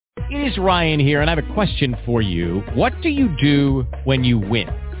It is Ryan here, and I have a question for you. What do you do when you win?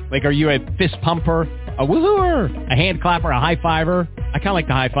 Like, are you a fist pumper, a woohooer, a hand clapper, a high fiver? I kind of like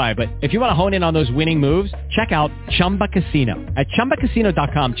the high five, but if you want to hone in on those winning moves, check out Chumba Casino. At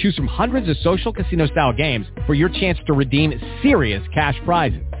ChumbaCasino.com, choose from hundreds of social casino-style games for your chance to redeem serious cash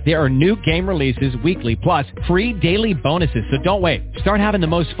prizes. There are new game releases weekly, plus free daily bonuses. So don't wait. Start having the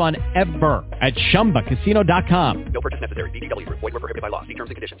most fun ever at ChumbaCasino.com. No purchase necessary. VGW. Void where prohibited by law. See terms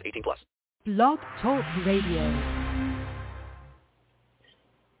and conditions. 18+. Blog Talk Radio.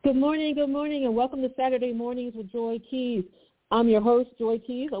 Good morning, and welcome to Saturday Mornings with Joy Keys. I'm your host, Joy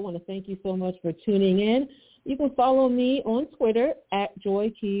Keys. I want to thank you so much for tuning in. You can follow me on Twitter at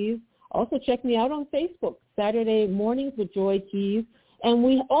Joy Keys. Also check me out on Facebook, Saturday Mornings with Joy Keys. And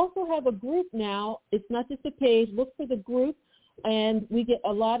we also have a group now. It's not just a page. Look for the group, and we get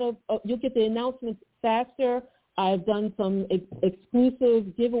a lot of you'll get the announcements faster. I've done some exclusive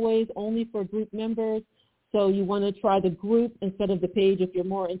giveaways only for group members. So you want to try the group instead of the page if you're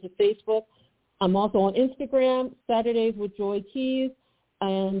more into Facebook. I'm also on Instagram, Saturdays with Joy Keys,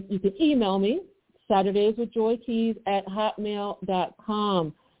 and you can email me,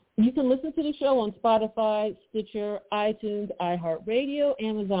 SatursdaysWithJoyKeys@hotmail.com. You can listen to the show on Spotify, Stitcher, iTunes, iHeartRadio,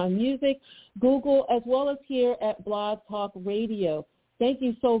 Amazon Music, Google, as well as here at Blog Talk Radio. Thank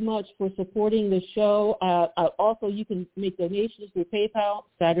you so much for supporting the show. Also, you can make donations through PayPal,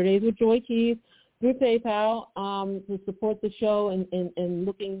 Saturdays with Joy Keys, through PayPal to support the show and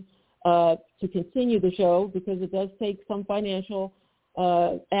looking to continue the show because it does take some financial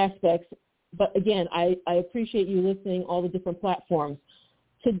aspects. But, again, I appreciate you listening all the different platforms.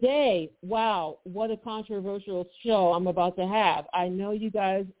 Today, wow, what a controversial show I'm about to have. I know you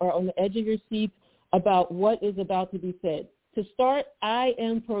guys are on the edge of your seats about what is about to be said. To start, I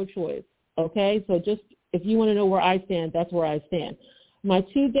am pro-choice, okay? So just if you want to know where I stand, that's where I stand. My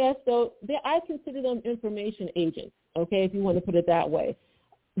two guests, though, I consider them information agents, okay, if you want to put it that way.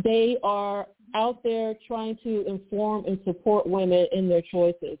 They are out there trying to inform and support women in their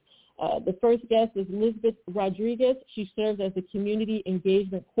choices. The first guest is Elizabeth Rodriguez. She serves as the Community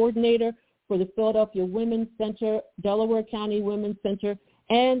Engagement Coordinator for the Philadelphia Women's Center, Delaware County Women's Center,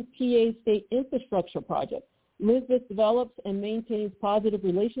 and PA State Infrastructure Project. Elizabeth develops and maintains positive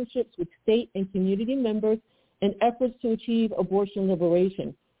relationships with state and community members in efforts to achieve abortion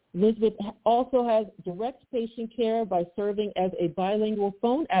liberation. Elizabeth also has direct patient care by serving as a bilingual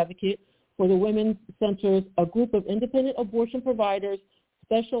phone advocate for the Women's Centers, a group of independent abortion providers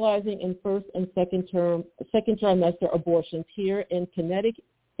specializing in first and second trimester abortions here in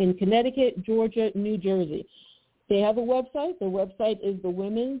Connecticut, Georgia, New Jersey. They have a website. Their website is the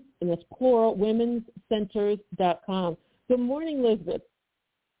Women's, and it's plural, womenscenters.com. Good morning, Elizabeth.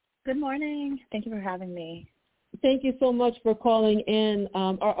 Good morning. Thank you for having me. Thank you so much for calling in.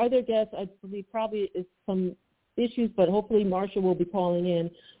 Our other guest, I believe, probably is some issues, but hopefully Marsha will be calling in.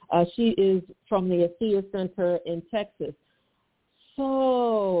 She is from the ASEA Center in Texas.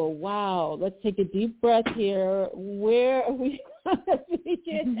 So, wow, let's take a deep breath here. Where are we going to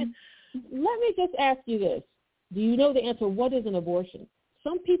begin? Let me just ask you this. Do you know the answer? What is an abortion?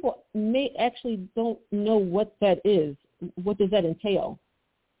 Some people may actually don't know what that is. What does that entail?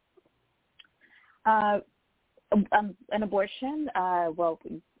 An abortion?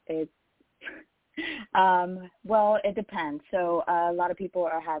 It depends. So a lot of people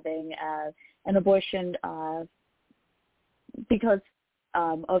are having an abortion because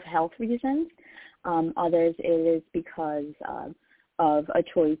of health reasons. Others, it is because of a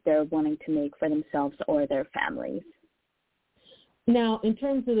choice they're wanting to make for themselves or their families. Now, in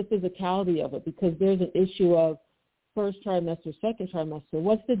terms of the physicality of it, because there's an issue of first trimester, second trimester,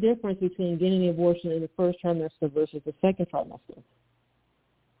 what's the difference between getting an abortion in the first trimester versus the second trimester?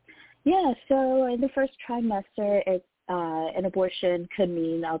 Yeah, so in the first trimester, an abortion could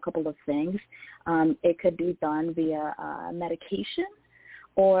mean a couple of things. It could be done via medication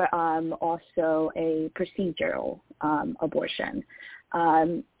or also a procedural abortion.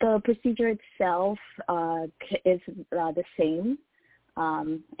 The procedure itself is the same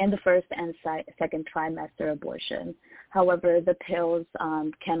in the first and second trimester abortion. However, the pills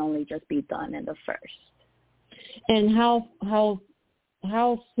can only just be done in the first. And how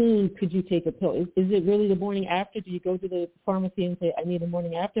soon could you take a pill? Is it really the morning after? Do you go to the pharmacy and say, I need a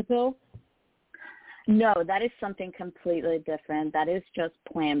morning after pill? No, that is something completely different. That is just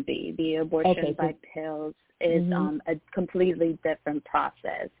Plan B. The abortion by pills is a completely different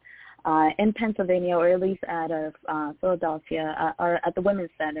process. In Pennsylvania, or at least out of Philadelphia, or at the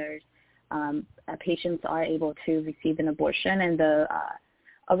women's centers, patients are able to receive an abortion in the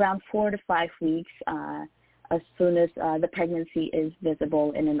around 4 to 5 weeks as soon as the pregnancy is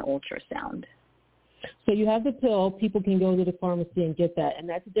visible in an ultrasound. So you have the pill. People can go to the pharmacy and get that, and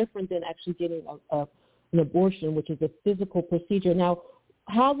that's different than actually getting an abortion, which is a physical procedure. Now,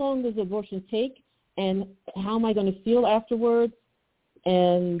 how long does abortion take, and how am I going to feel afterwards?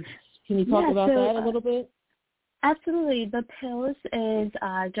 And can you talk about that a little bit? Absolutely. The pills is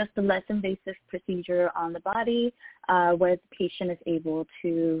just a less invasive procedure on the body where the patient is able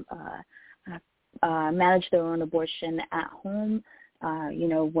to manage their own abortion at home,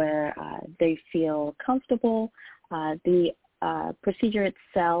 where they feel comfortable. The procedure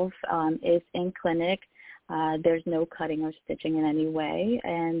itself is in clinic. There's no cutting or stitching in any way,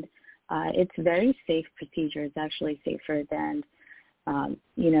 and it's very safe procedure. It's actually safer than,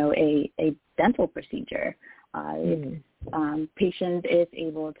 a dental procedure. Patient is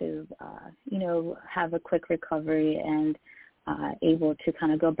able to, have a quick recovery and able to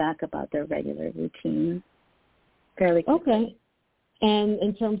kind of go back about their regular routine fairly quickly. Okay. And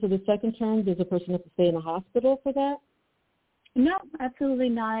in terms of the second term, does a person have to stay in a hospital for that? No, absolutely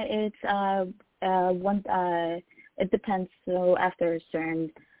not. It's it depends. So after a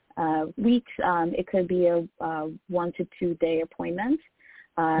certain weeks, it could be a 1 to 2 day appointment.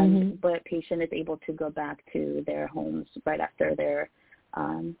 But patient is able to go back to their homes right after their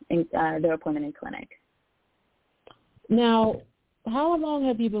appointment in clinic. Now, how long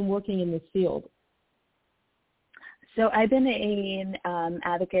have you been working in this field? So I've been an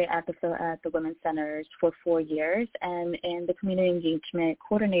advocate at the Women's Centers for 4 years, and in the community engagement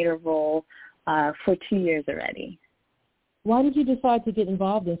coordinator role for 2 years already. Why did you decide to get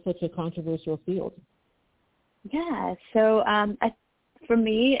involved in such a controversial field? Yeah, so for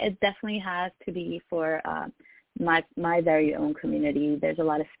me, it definitely has to be for my very own community. There's a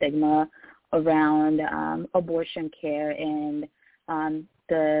lot of stigma around abortion care in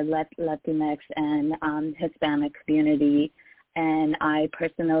the Latinx and Hispanic community, and I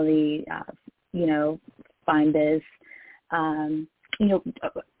personally, find this,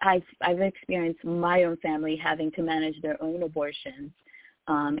 I've experienced my own family having to manage their own abortions,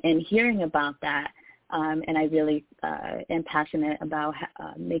 and hearing about that. And I really am passionate about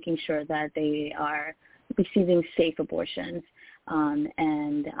making sure that they are receiving safe abortions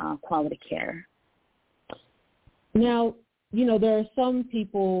and quality care. Now, there are some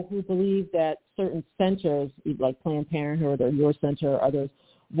people who believe that certain centers, like Planned Parenthood or your center or others,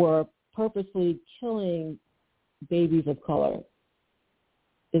 were purposely killing babies of color.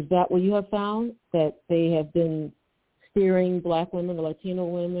 Is that what you have found, that they have been steering Black women or Latino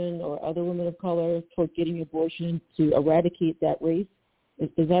women or other women of color toward getting abortion to eradicate that race?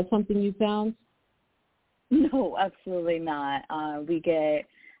 Is that something you found? No, absolutely not. We get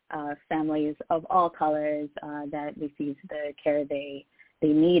families of all colors that receive the care they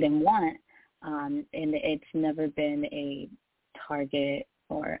need and want, and it's never been a target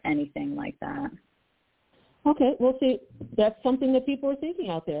or anything like that. Okay, well, see, that's something that people are thinking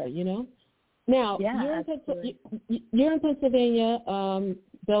out there, Now, yeah, you're in Pennsylvania,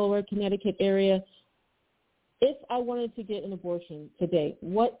 Delaware, Connecticut area. If I wanted to get an abortion today,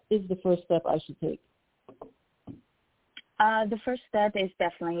 what is the first step I should take? The first step is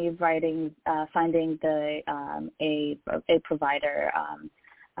definitely finding a provider.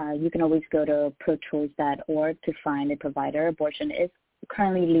 You can always go to prochoice.org to find a provider. Abortion is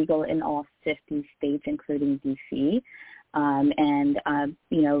currently legal in all 50 states, including D.C.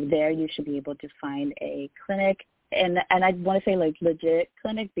 There you should be able to find a clinic, and I want to say like legit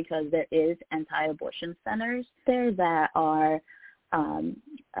clinic, because there is anti-abortion centers there that are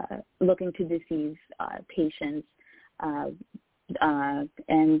looking to deceive patients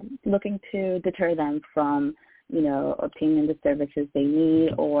and looking to deter them from, obtaining the services they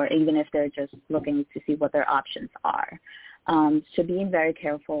need, or even if they're just looking to see what their options are. So being very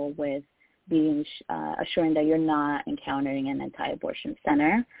careful with assuring that you're not encountering an anti-abortion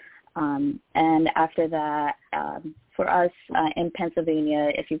center. And after that, for us in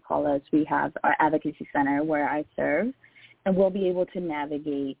Pennsylvania, if you call us, we have our advocacy center where I serve, and we'll be able to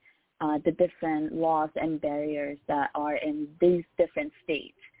navigate the different laws and barriers that are in these different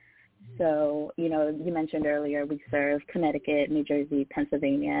states. So, you mentioned earlier we serve Connecticut, New Jersey,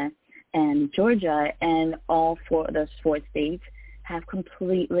 Pennsylvania, and Georgia, and all those four states have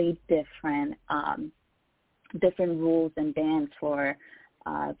completely different rules and bans for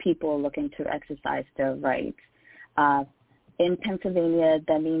people looking to exercise their rights. In Pennsylvania,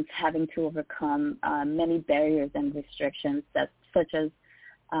 that means having to overcome many barriers and restrictions, such as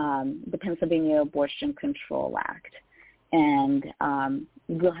the Pennsylvania Abortion Control Act, and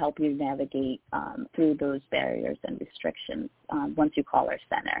we'll help you navigate through those barriers and restrictions once you call our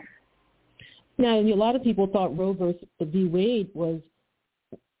center. Now, a lot of people thought Roe v. Wade was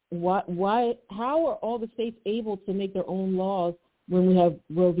how are all the states able to make their own laws when we have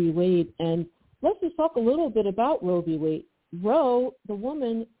Roe v. Wade? And let's just talk a little bit about Roe v. Wade. Roe, the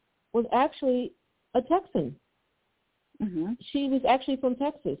woman, was actually a Texan. Mm-hmm. She was actually from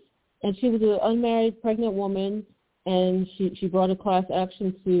Texas, and she was an unmarried pregnant woman, and she brought a class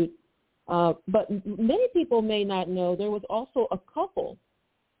action suit. But many people may not know there was also a couple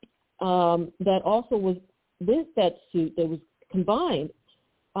that also was with that suit that was combined.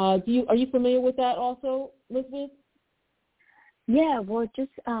 Are you familiar with that also, Elizabeth? Yeah, well,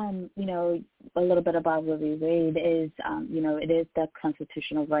 just, a little bit about Roe v. Wade is, it is the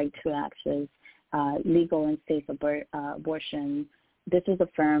constitutional right to access legal and safe abortion. This was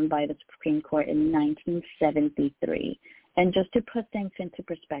affirmed by the Supreme Court in 1973. And just to put things into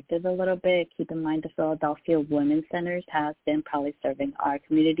perspective a little bit, keep in mind the Philadelphia Women's Centers has been probably serving our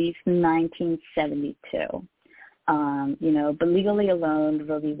community since 1972. But legally alone,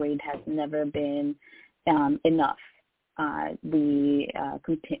 Roe v. Wade has never been enough. We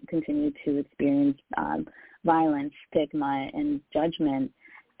continue to experience violence, stigma, and judgment,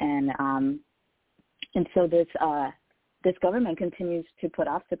 and so this government continues to put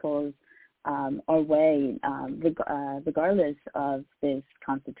obstacles our way, regardless of this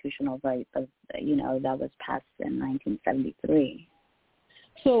constitutional right that was passed in 1973.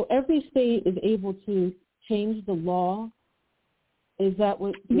 So every state is able to change the law. Is that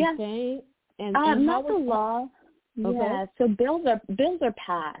what you're saying? And not the law. Okay. Yeah, so bills are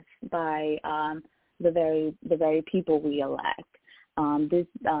passed by the very people we elect. These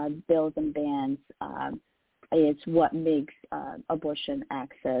bills and bans is what makes abortion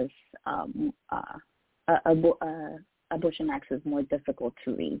access more difficult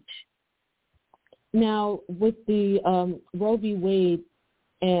to reach. Now, with the Roe v. Wade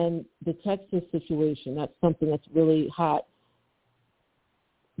and the Texas situation, that's something that's really hot.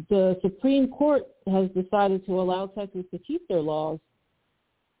 The Supreme Court has decided to allow Texas to keep their laws.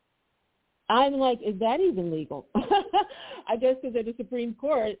 I'm like, is that even legal? I guess because they're the Supreme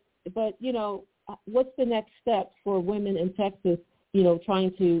Court. But, what's the next step for women in Texas,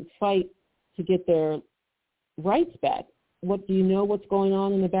 trying to fight to get their rights back? What do you know what's going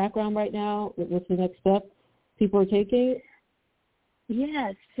on in the background right now? What's the next step people are taking?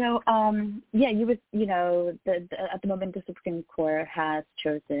 Yeah, so, at the moment the Supreme Court has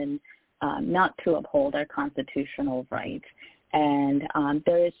chosen not to uphold our constitutional rights. And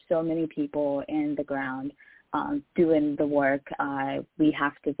there is so many people in the ground doing the work. We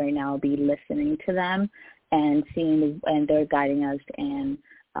have to right now be listening to them and seeing, and they're guiding us in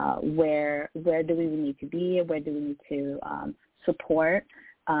where do we need to be, where do we need to support.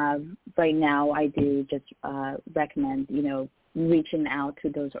 Right now I do just recommend, reaching out to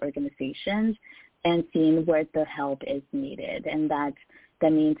those organizations and seeing where the help is needed. And that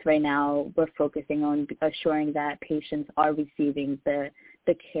means right now we're focusing on assuring that patients are receiving the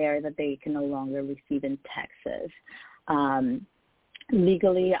care that they can no longer receive in Texas.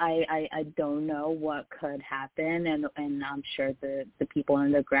 Legally, I don't know what could happen, and I'm sure the people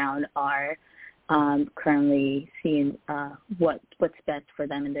on the ground are currently seeing what's best for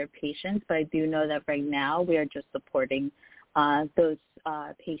them and their patients. But I do know that right now we are just supporting those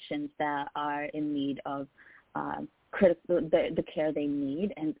patients that are in need of the care they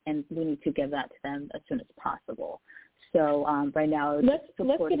need, and we need to give that to them as soon as possible. So right now, let's get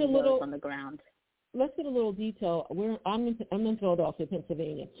a little on the ground. Let's get a little detail. I'm in Philadelphia,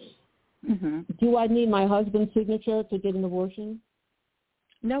 Pennsylvania. Mm-hmm. Do I need my husband's signature to get an abortion?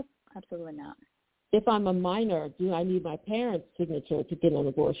 Nope, absolutely not. If I'm a minor, do I need my parents' signature to get an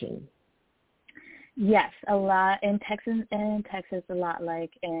abortion? Yes, a lot in Texas, a lot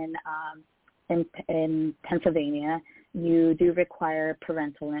like in Pennsylvania, you do require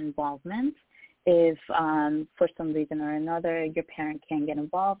parental involvement. If for some reason or another your parent can't get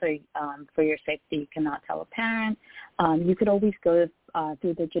involved, or for your safety you cannot tell a parent, you could always go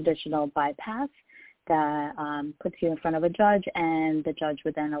through the judicial bypass that puts you in front of a judge, and the judge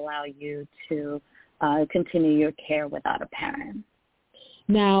would then allow you to continue your care without a parent.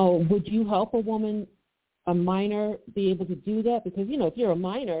 Now, would you help a minor, be able to do that? Because, if you're a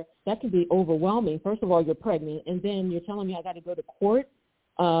minor, that can be overwhelming. First of all, you're pregnant, and then you're telling me I got to go to court.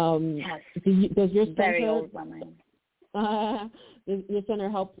 Yes. Does your center, very overwhelming. Does your center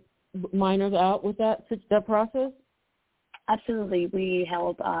help minors out with that process? Absolutely. We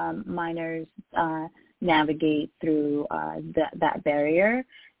help minors navigate through that barrier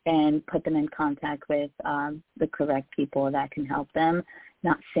and put them in contact with the correct people that can help them.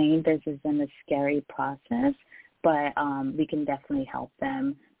 Not saying this isn't a scary process, but we can definitely help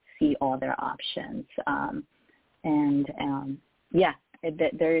them see all their options.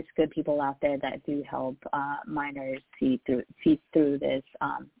 There is good people out there that do help minors see through this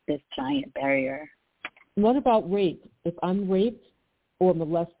giant barrier. What about rape? If I'm raped or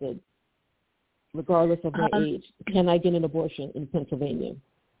molested, regardless of my age, can I get an abortion in Pennsylvania?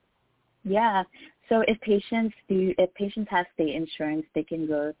 Yeah. So if patients have state insurance, they can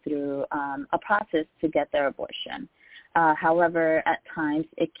go through a process to get their abortion. However, at times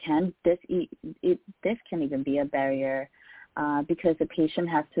this can even be a barrier because the patient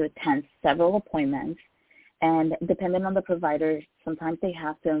has to attend several appointments, and depending on the provider, sometimes they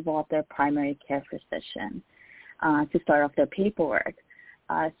have to involve their primary care physician to start off their paperwork.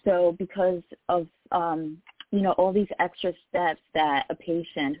 So because of all these extra steps that a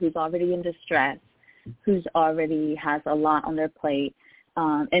patient who's already in distress, who's already has a lot on their plate,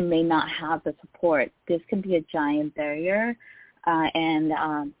 and may not have the support, this can be a giant barrier, and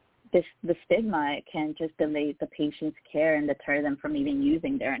the stigma can just delay the patient's care and deter them from even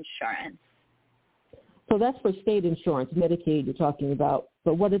using their insurance. So that's for state insurance, Medicaid you're talking about.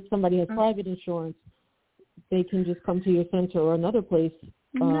 But what if somebody has private insurance? They can just come to your center or another place.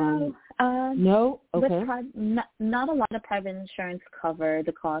 No. Okay. Not a lot of private insurance cover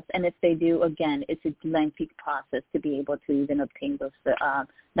the cost, and if they do, again, it's a lengthy process to be able to even obtain those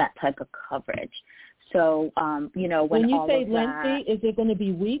that type of coverage. So, when you all say of lengthy, is it going to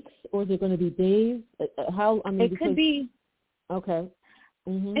be weeks or is it going to be days? Could be. Okay.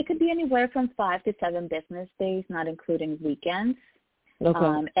 Mm-hmm. It could be anywhere from 5 to 7 business days, not including weekends.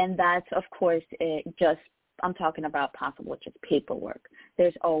 Okay. And that's, of course, I'm talking about possible just paperwork.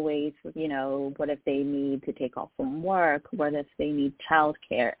 There's always, what if they need to take off from work? What if they need child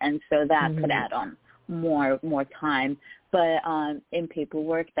care? And so that could add on more time. But in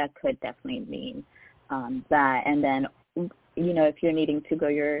paperwork, that could definitely mean that. And then, if you're needing to go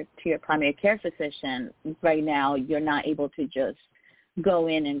to your primary care physician, right now you're not able to just go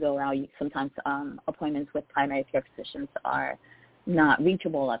in and go out. Sometimes appointments with primary care physicians are not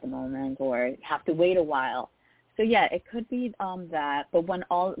reachable at the moment or have to wait a while. So yeah, it could be that. But when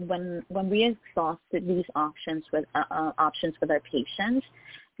we exhausted these options with our patients,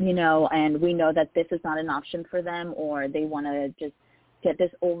 and we know that this is not an option for them, or they want to just get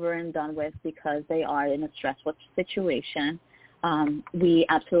this over and done with because they are in a stressful situation, we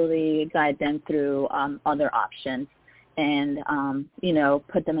absolutely guide them through other options and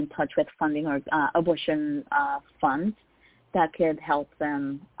put them in touch with funding or abortion funds that could help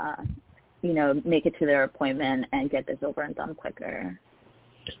them, make it to their appointment and get this over and done quicker.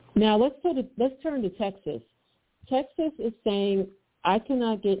 Now let's turn to Texas. Texas is saying I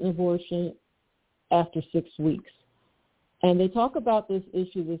cannot get an abortion after 6 weeks, and they talk about this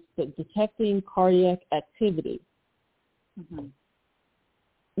issue with detecting cardiac activity. Mm-hmm.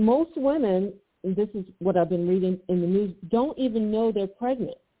 Most women, and this is what I've been reading in the news, don't even know they're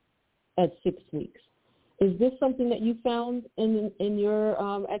pregnant at 6 weeks. Is this something that you found in your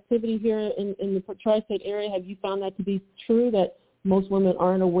activity here in the tri-state area? Have you found that to be true, that most women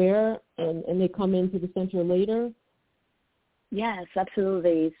aren't aware and they come into the center later? Yes,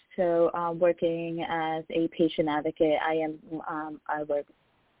 absolutely. So working as a patient advocate, I work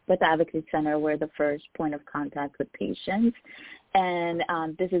with the Advocacy Center. We're the first point of contact with patients. And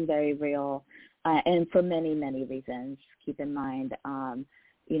this is very real. And for many, many reasons. Keep in mind,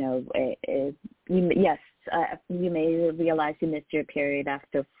 you may realize you missed your period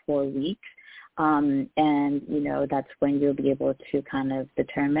after 4 weeks, and that's when you'll be able to kind of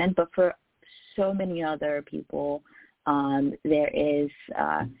determine. But for so many other people, there is,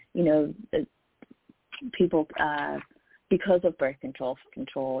 people because of birth control,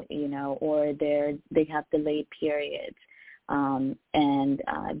 or they have delayed periods, and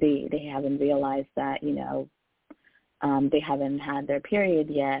they haven't realized that they haven't had their period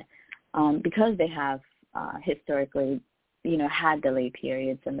yet, because they have historically, had delayed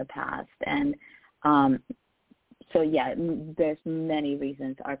periods in the past. And there's many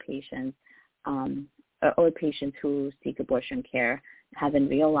reasons our patients or patients who seek abortion care haven't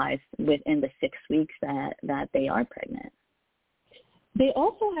realized within the 6 weeks that they are pregnant. They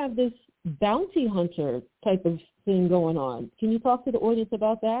also have this bounty hunter type of thing going on. Can you talk to the audience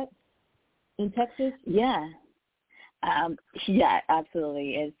about that in Texas? Yeah.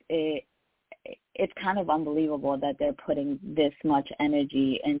 Absolutely. It's kind of unbelievable that they're putting this much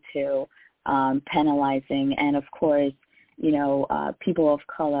energy into penalizing, and of course, people of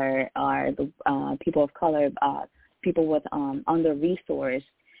color are the people with under-resourced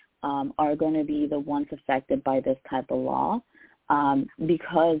are going to be the ones affected by this type of law,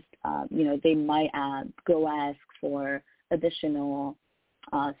 because they might go ask for additional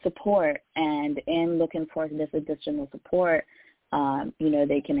support. And in looking for this additional support,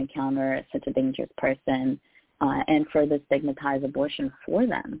 they can encounter such a dangerous person and further stigmatize abortion for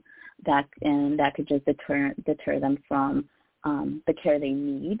them. That could just deter them from the care they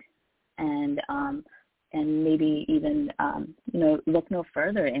need, and maybe even look no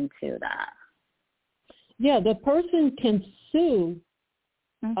further into that. Yeah, the person can sue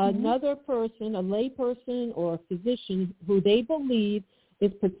another person, a lay person or a physician who they believe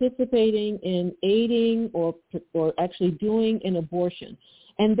is participating in aiding or actually doing an abortion,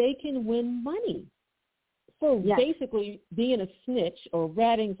 and they can win money. So basically, being a snitch or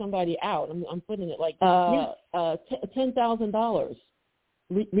ratting somebody out, I'm putting it like $10,000,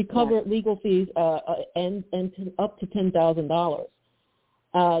 recover legal fees, and up to $10,000.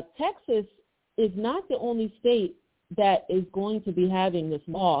 Texas is not the only state that is going to be having this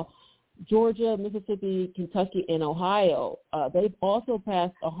law. Georgia, Mississippi, Kentucky, and Ohio, they've also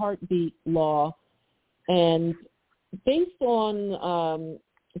passed a heartbeat law. And based on,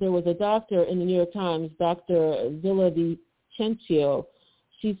 there was a doctor in the New York Times, Dr. Villavicencio.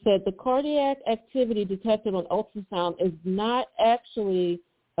 She said the cardiac activity detected on ultrasound is not actually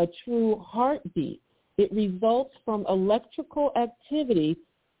a true heartbeat. It results from electrical activity,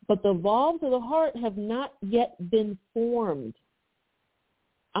 but the valves of the heart have not yet been formed.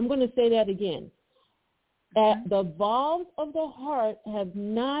 I'm going to say that again. The valves of the heart have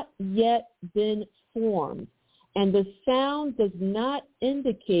not yet been formed, and the sound does not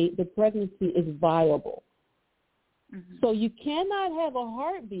indicate the pregnancy is viable. Mm-hmm. So you cannot have a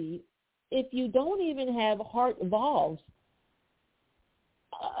heartbeat if you don't even have heart valves.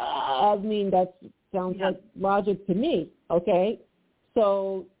 That sounds like logic to me, okay?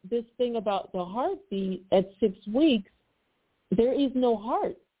 So this thing about the heartbeat at 6 weeks, there is no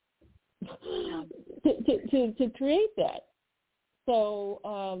heart to create that. So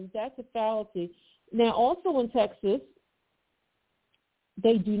that's a fallacy. Now, also in Texas,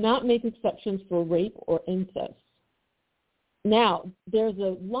 they do not make exceptions for rape or incest. Now, there's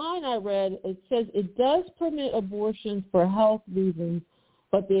a line I read. It says it does permit abortions for health reasons,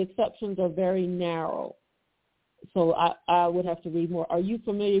 but the exceptions are very narrow. So I would have to read more. Are you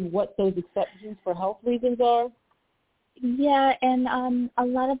familiar with what those exceptions for health reasons are? Yeah, and a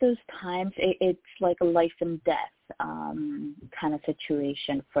lot of those times it's like a life and death kind of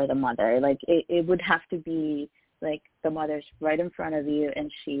situation for the mother. Like it would have to be like the mother's right in front of you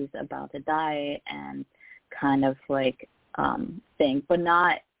and she's about to die and kind of like thing, but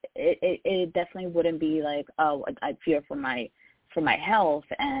not. It definitely wouldn't be like, oh, I fear for my health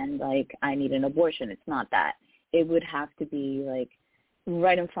and like I need an abortion. It's not that. It would have to be like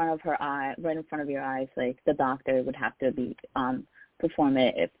right in front of your eyes. Like the doctor would have to be perform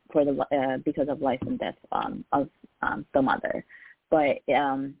it because of life and death of the mother. But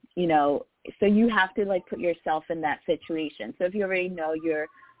so you have to like put yourself in that situation. So if you already know you're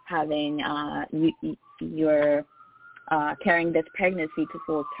having you're carrying this pregnancy to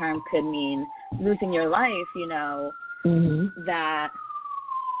full term could mean losing your life. That.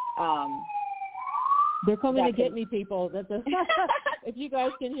 They're coming to get me, people. If you guys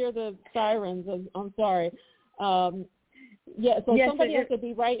can hear the sirens, I'm sorry. Somebody has to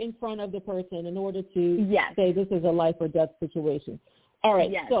be right in front of the person in order to say this is a life or death situation. All right.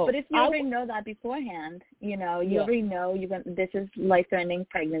 Yes, so but if you already know that beforehand, you already know this is life-threatening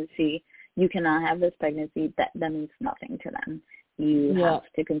pregnancy. You cannot have this pregnancy. That means nothing to them. You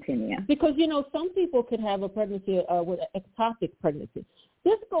have to continue. Because, some people could have a pregnancy with an ectopic pregnancy.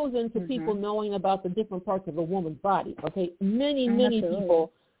 This goes into people knowing about the different parts of a woman's body, okay? Many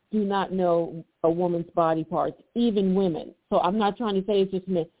people do not know a woman's body parts, even women. So I'm not trying to say it's just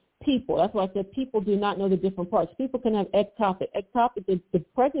men. People. That's why I said people do not know the different parts. People can have ectopic. Ectopic, the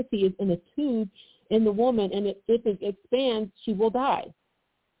pregnancy is in a tube in the woman, and if it expands, she will die.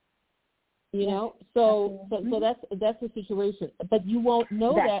 So that's the situation. But you won't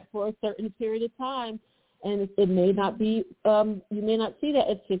know that for a certain period of time, and it may not be. You may not see that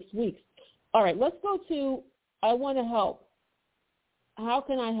at 6 weeks. All right, let's go to. I want to help. How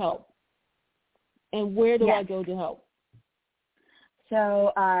can I help? And where do I go to help?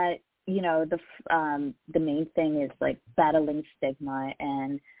 So, the main thing is like battling stigma,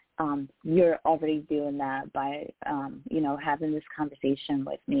 and you're already doing that by having this conversation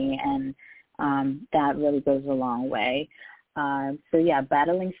with me, and that really goes a long way.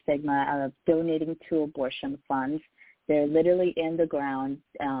 Battling stigma, donating to abortion funds. They're literally in the ground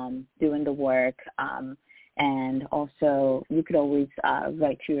doing the work. And also, you could always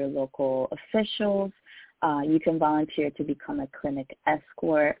write to your local officials. You can volunteer to become a clinic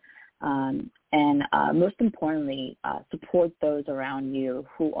escort. And most importantly, support those around you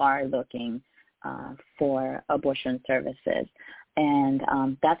who are looking for abortion services. And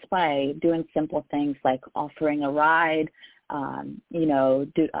that's by doing simple things like offering a ride, helping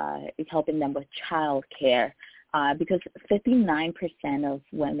them with child care, because 59% of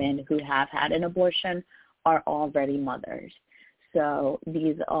women who have had an abortion are already mothers. So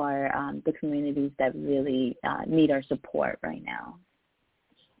these are the communities that really need our support right now.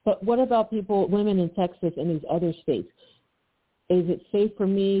 But what about women in Texas and these other states? Is it safe for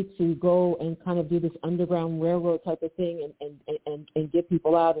me to go and kind of do this underground railroad type of thing and get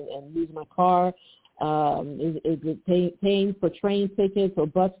people out and use my car? Is it paying for train tickets or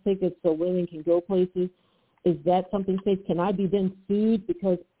bus tickets so women can go places? Is that something safe? Can I be then sued?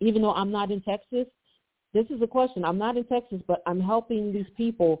 Because even though I'm not in Texas, this is a question. I'm not in Texas, but I'm helping these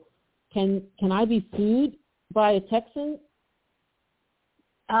people. Can I be sued by a Texan?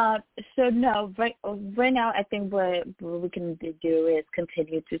 So no, right now I think what we can do is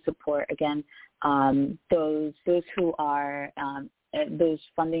continue to support again those who are those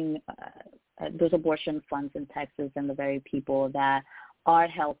funding those abortion funds in Texas, and the very people that are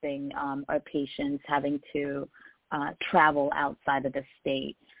helping our patients having to travel outside of the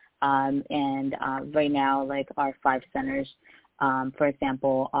state. And right now, like our 5 centers, for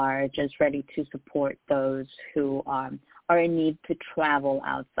example, are just ready to support those who are in need to travel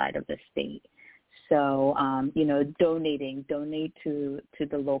outside of the state. So, donate to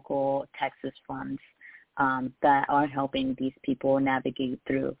the local Texas funds that are helping these people navigate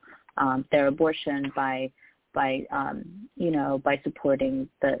through their abortion by supporting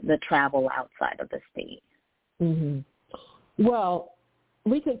the travel outside of the state. Mm-hmm. Well,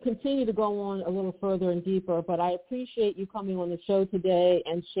 we could continue to go on a little further and deeper, but I appreciate you coming on the show today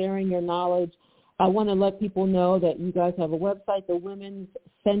and sharing your knowledge. I want to let people know that you guys have a website,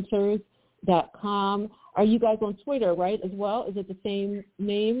 thewomenscenters.com. Are you guys on Twitter, right, as well? Is it the same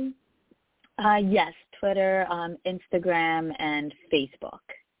name? Yes, Twitter, Instagram, and Facebook.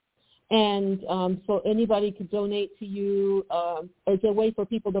 And so anybody could donate to you. Is there a way for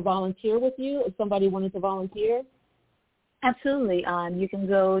people to volunteer with you if somebody wanted to volunteer? Absolutely. You can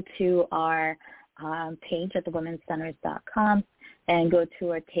go to our page at thewomenscenters.com and go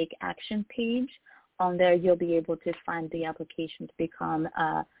to our Take Action page. On there, you'll be able to find the application to become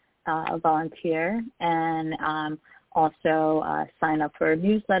a volunteer, and also sign up for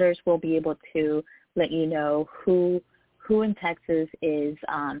newsletters. We'll be able to let you know who in Texas is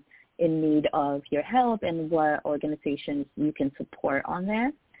in need of your help and what organizations you can support on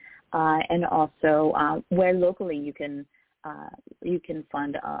there, and also where locally you can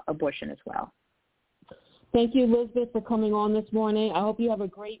fund abortion as well. Thank you, Elizabeth, for coming on this morning. I hope you have a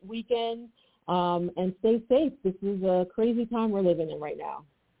great weekend and stay safe. This is a crazy time we're living in right now.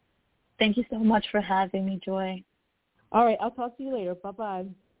 Thank you so much for having me, Joy. All right, I'll talk to you later. Bye-bye.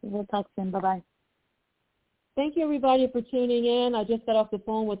 We'll talk soon. Bye-bye. Thank you, everybody, for tuning in. I just got off the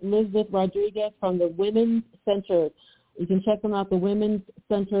phone with Elizabeth Rodriguez from the Women's Centers. You can check them out,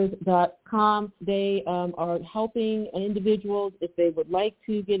 thewomenscenters.com. They are helping individuals if they would like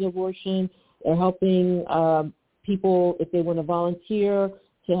to get an abortion. They're helping people if they want to volunteer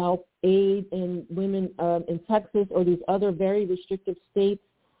to help aid in women in Texas or these other very restrictive states,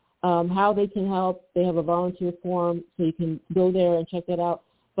 how they can help. They have a volunteer form, so you can go there and check that out.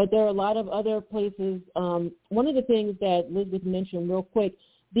 But there are a lot of other places. One of the things that Elizabeth mentioned real quick,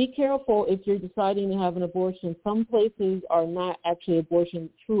 be careful if you're deciding to have an abortion. Some places are not actually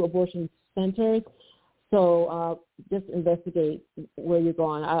true abortion centers. So just investigate where you're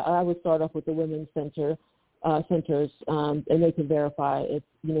going. I would start off with the women's centers, and they can verify if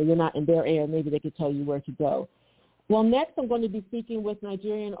you're not in their area. Maybe they could tell you where to go. Well, next I'm going to be speaking with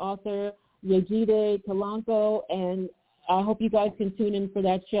Nigerian author Yejide Tolanko, and I hope you guys can tune in for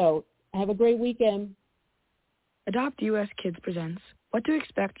that show. Have a great weekend. Adopt US Kids presents What to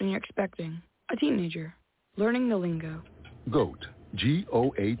Expect When You're Expecting a Teenager. Learning the lingo. GOAT,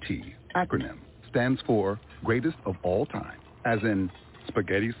 G-O-A-T, acronym, stands for Greatest of All Time, as in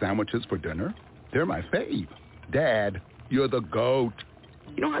spaghetti sandwiches for dinner. They're my fave. Dad, you're the GOAT.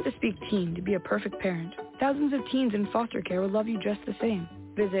 You don't have to speak teen to be a perfect parent. Thousands of teens in foster care will love you just the same.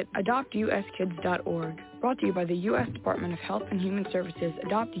 Visit adoptuskids.org. Brought to you by the U.S. Department of Health and Human Services,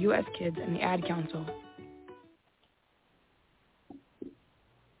 Adopt U.S. Kids, and the Ad Council.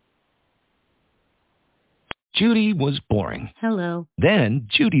 Judy was boring. Hello. Then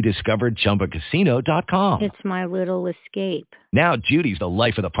Judy discovered ChumbaCasino.com. It's my little escape. Now Judy's the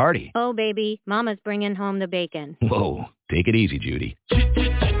life of the party. Oh, baby, mama's bringing home the bacon. Whoa, take it easy, Judy.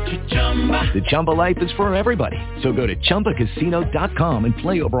 The Chumba life is for everybody. So go to ChumbaCasino.com and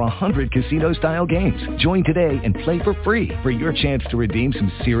play over 100 casino-style games. Join today and play for free for your chance to redeem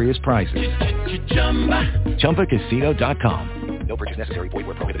some serious prizes. ChumbaCasino.com. No purchase necessary. Void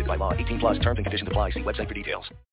where prohibited by law. 18 plus terms and conditions apply. See website for details.